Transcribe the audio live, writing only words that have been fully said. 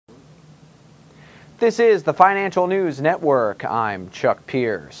This is the Financial News Network. I'm Chuck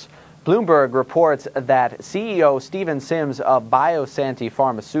Pierce. Bloomberg reports that CEO Steven Sims of Biosante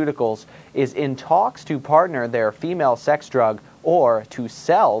Pharmaceuticals is in talks to partner their female sex drug or to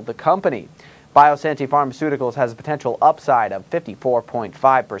sell the company. Biosante Pharmaceuticals has a potential upside of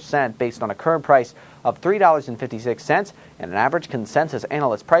 54.5% based on a current price of $3.56 and an average consensus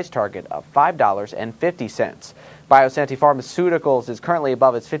analyst price target of $5.50. Biosante Pharmaceuticals is currently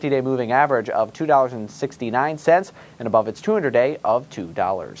above its 50-day moving average of $2.69 and above its 200-day of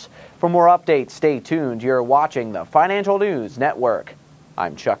 $2. For more updates, stay tuned. You're watching the Financial News Network.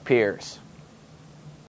 I'm Chuck Pierce.